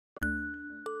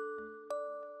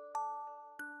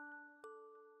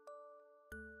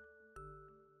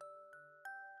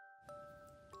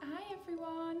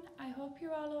everyone. I hope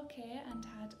you're all okay and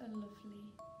had a lovely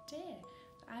day.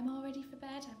 I'm all ready for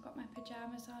bed. I've got my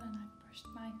pyjamas on and I've brushed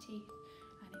my teeth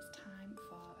and it's time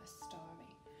for a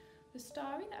story. The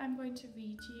story that I'm going to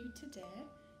read to you today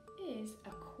is A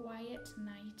Quiet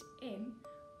Night In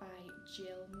by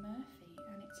Jill Murphy,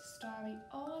 and it's a story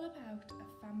all about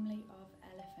a family of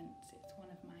elephants. It's one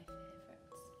of my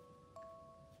favourites.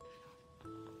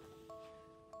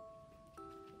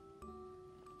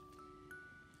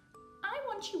 I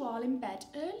want you all in bed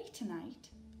early tonight,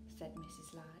 said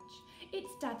Mrs. Large.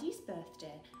 It's Daddy's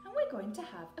birthday and we're going to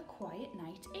have a quiet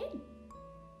night in.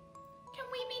 Can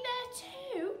we be there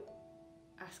too?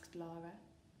 Asked Laura.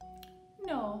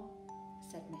 No,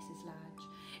 said Mrs. Large.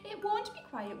 It won't be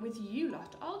quiet with you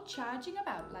lot all charging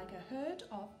about like a herd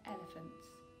of elephants.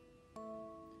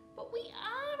 But we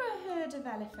are a herd of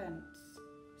elephants,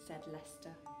 said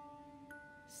Lester.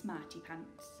 Smarty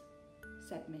pants,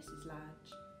 said Mrs.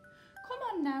 Large. Come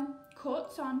on now,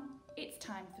 coats on, it's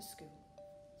time for school.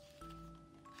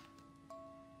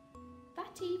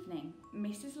 That evening,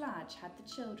 Mrs. Large had the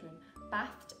children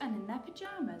bathed and in their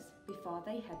pyjamas before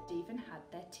they had even had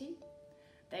their tea.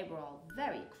 They were all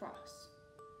very cross.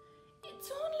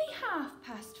 It's only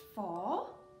 4:30,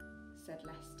 said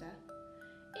Lester.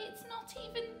 It's not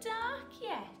even dark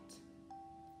yet.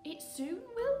 It soon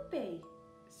will be,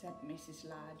 said Mrs.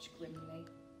 Large grimly.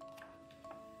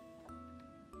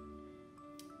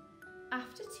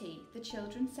 After tea, the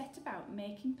children set about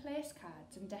making place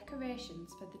cards and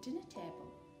decorations for the dinner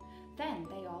table. Then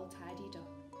they all tidied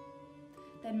up.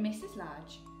 Then Mrs.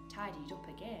 Large tidied up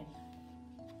again.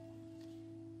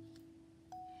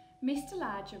 Mr.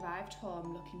 Large arrived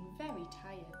home looking very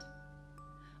tired.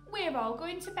 We're all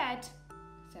going to bed,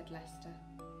 said Lester.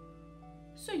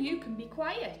 So you can be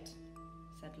quiet,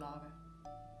 said Laura.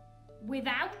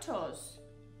 Without us,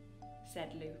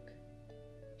 said Luke.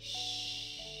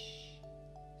 Shh,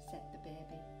 said the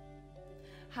baby.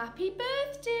 Happy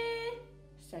birthday,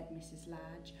 said Mrs.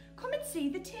 Large. Come and see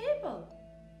the table.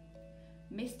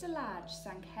 Mr. Large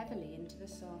sank heavily into the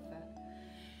sofa.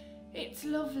 It's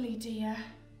lovely, dear,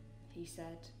 he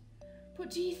said.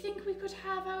 But do you think we could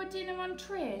have our dinner on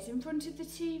trays in front of the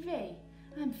TV?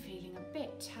 I'm feeling a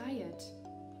bit tired.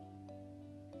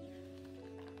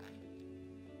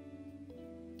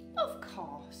 Of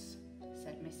course,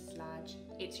 said Mrs. Large.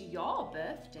 It's your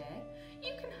birthday.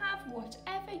 You can have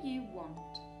whatever you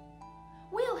want.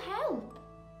 We'll help,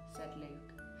 said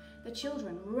Luke. The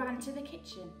children ran to the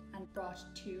kitchen and brought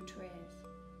 2 trays.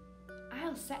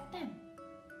 I'll set them,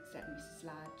 said Mrs.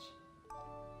 Large.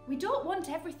 We don't want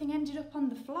everything ended up on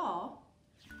the floor.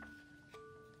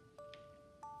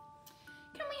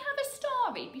 Can we have a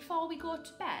story before we go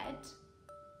to bed?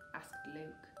 Asked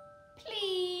Luke.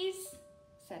 Please,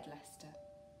 said Lester.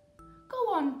 Go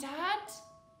on, Dad,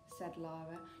 said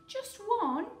Laura. Just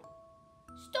one.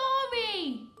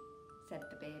 Story, said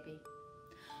the baby.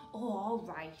 Oh, all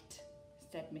right,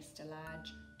 said Mr.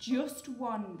 Large. Just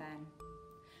one then.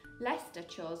 Lester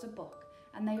chose a book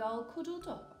and they all cuddled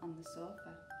up on the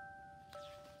sofa.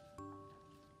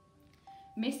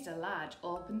 Mr. Large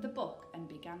opened the book and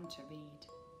began to read.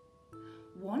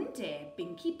 One day,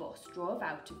 Binky Bus drove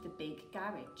out of the big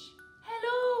garage.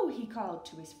 Hello, he called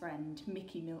to his friend,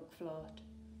 Mickey Milkfloat.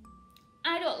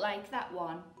 I don't like that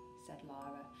one, said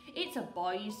Laura. It's a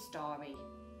boy's story.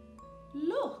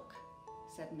 Look,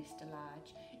 said Mr.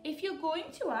 Large, if you're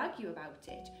going to argue about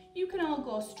it, you can all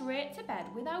go straight to bed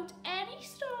without any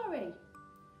story.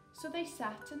 So they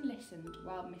sat and listened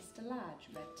while Mr. Large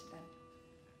read to them.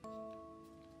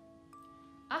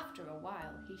 After a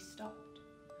while, he stopped.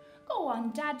 Go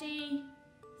on, Daddy,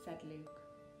 said Luke.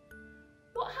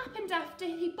 What happened after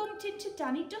he bumped into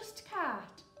Danny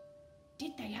Dustcart?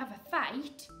 Did they have a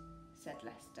fight? Said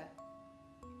Lester.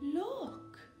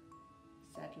 Look,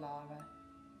 said Laura.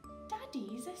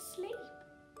 Daddy's asleep.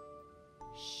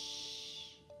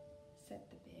 Shh, said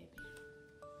the baby.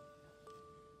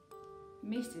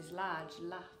 Mrs. Large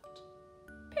laughed.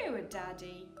 Poor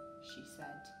Daddy, she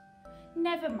said.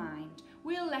 Never mind,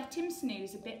 we'll let him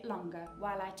snooze a bit longer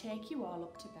while I take you all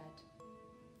up to bed.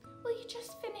 Will you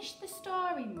just finish the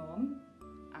story, Mum?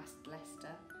 Asked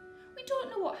Lester. We don't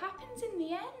know what happens in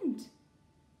the end,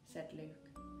 said Luke.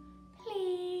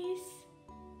 Please,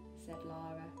 said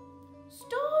Laura.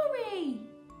 Story,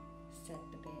 said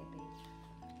the baby.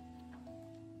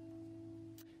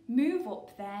 Move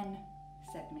up then,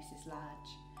 said Mrs.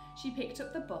 Large. She picked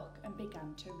up the book and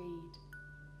began to read.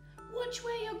 Watch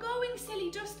where you're going, silly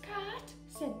Dustcart,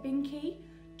 said Binky.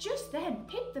 Just then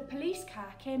Pip the police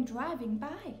car came driving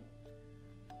by.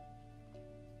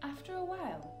 After a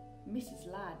while, Mrs.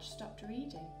 Large stopped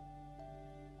reading.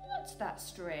 What's that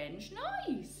strange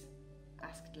noise?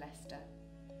 Asked Lester.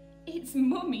 It's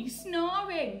Mummy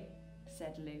snoring,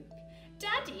 said Luke.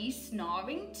 Daddy's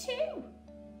snoring too.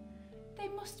 They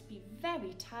must be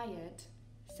very tired,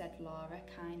 said Laura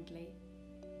kindly.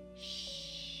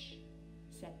 Shh,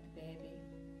 said the baby.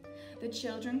 The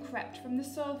children crept from the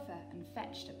sofa and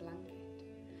fetched a blanket.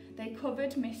 They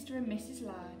covered Mr. and Mrs.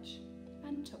 Large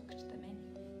and tucked them in.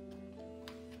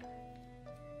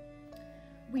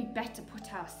 We'd better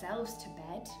put ourselves to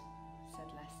bed, said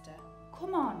Lester.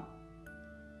 Come on.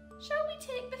 Shall we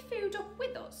take the food up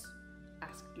with us?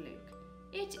 Asked Luke.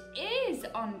 It is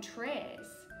on trays.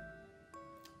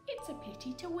 It's a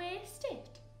pity to waste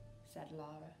it, said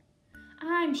Laura.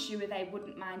 I'm sure they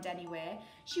wouldn't mind anyway.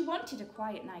 She wanted a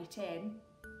quiet night in.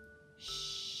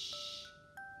 Shh,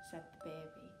 said the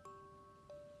baby.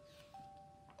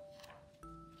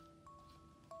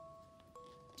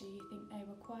 Do you think they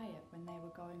were quiet when they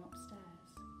were going upstairs?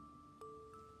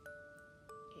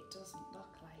 It doesn't look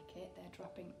like it. They're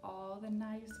dropping all the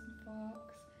knives and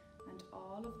forks and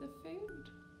all of the food.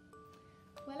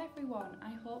 Well everyone,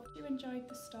 I hope you enjoyed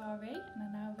the story and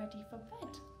are now ready for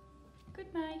bed.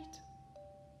 Good night.